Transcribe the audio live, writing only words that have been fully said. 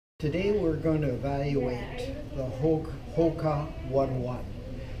Today we're going to evaluate the HOKA 1-1.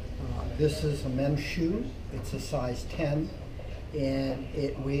 This is a men's shoe. It's a size 10 and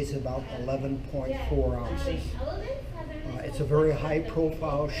it weighs about 11.4 ounces. It's a very high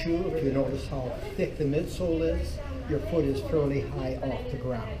profile shoe. If you notice how thick the midsole is, your foot is fairly high off the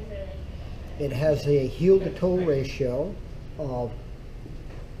ground. It has a heel to toe ratio of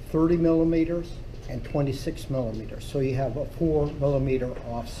 30 millimeters and 26 millimeters. So you have a 4 millimeter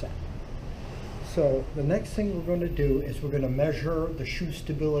offset. So the next thing we're going to do is we're going to measure the shoe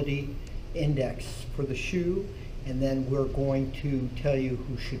stability index for the shoe, and then we're going to tell you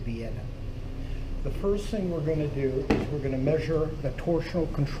who should be in it. The first thing we're going to do is we're going to measure the torsional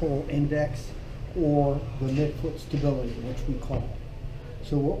control index, or the midfoot stability, which we call it.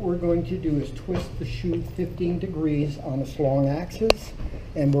 So what we're going to do is twist the shoe 15 degrees on its long axis,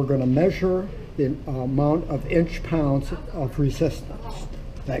 and we're going to measure the amount of inch-pounds of resistance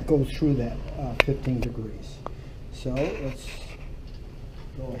that goes through that 15 degrees. So let's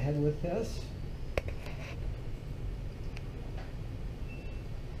go ahead with this.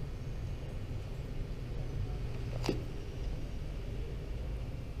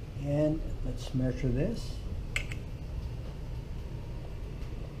 And let's measure this.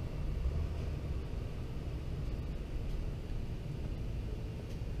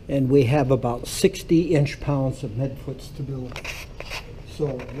 And we have about 60 inch-pounds of midfoot stability. So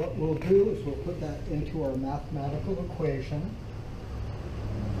what we'll do is we'll put that into our mathematical equation.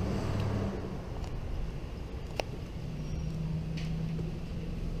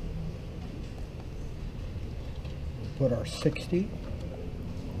 We'll put our 60.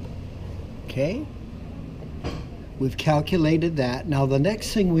 Okay. We've calculated that. Now the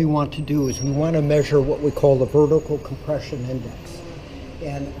next thing we want to do is we want to measure what we call the vertical compression index.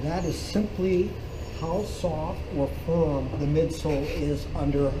 And that is simply how soft or firm the midsole is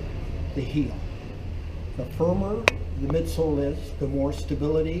under the heel. The firmer the midsole is, the more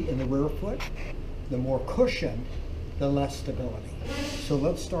stability in the rear foot. The more cushioned, the less stability. So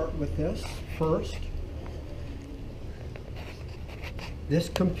let's start with this first. This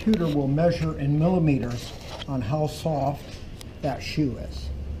computer will measure in millimeters on how soft that shoe is.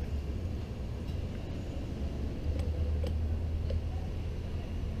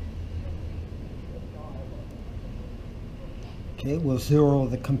 Okay, we'll zero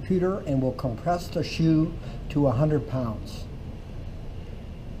the computer and we'll compress the shoe to 100 pounds.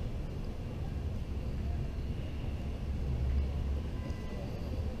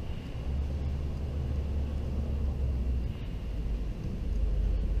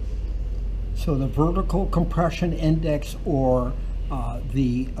 So the vertical compression index, or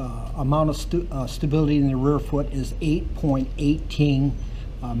the amount of stability in the rear foot, is 8.18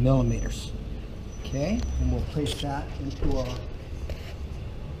 millimeters. Okay, and we'll place that into our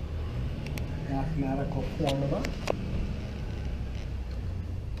mathematical formula.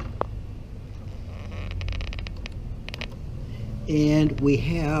 And we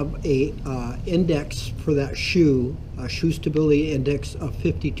have a index for that shoe, a shoe stability index of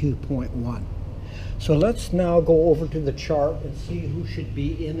 52.1. So let's now go over to the chart and see who should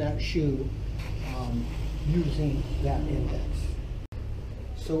be in that shoe using that index.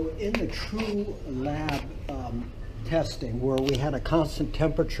 So in the true lab testing, where we had a constant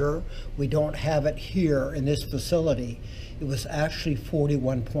temperature, we don't have it here in this facility, it was actually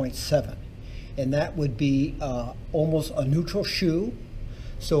 41.7. And that would be almost a neutral shoe.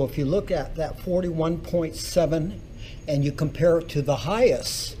 So if you look at that 41.7 and you compare it to the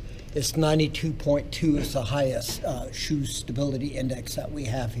highest, it's 92.2 is the highest shoe stability index that we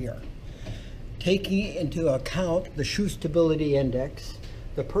have here. Taking into account the shoe stability index,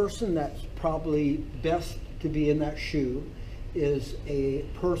 the person that's probably best to be in that shoe is a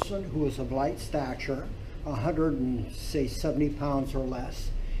person who is of light stature, 170 pounds or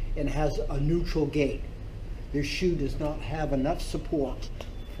less, and has a neutral gait. This shoe does not have enough support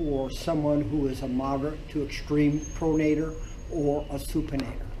for someone who is a moderate to extreme pronator or a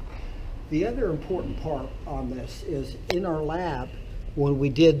supinator. The other important part on this is in our lab, when we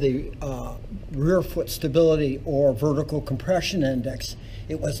did the rear foot stability or vertical compression index,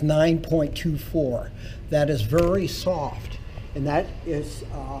 it was 9.24. That is very soft, and that is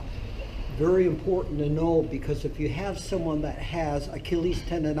very important to know, because if you have someone that has Achilles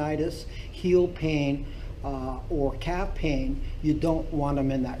tendonitis, heel pain, or calf pain, you don't want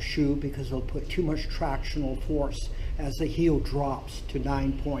them in that shoe because they'll put too much tractional force as the heel drops to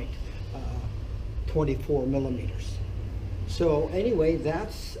 9.24 millimeters. So anyway,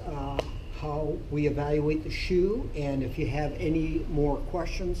 that's how we evaluate the shoe, and if you have any more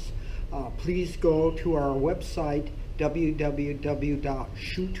questions, please go to our website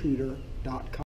www.shoetutor.com.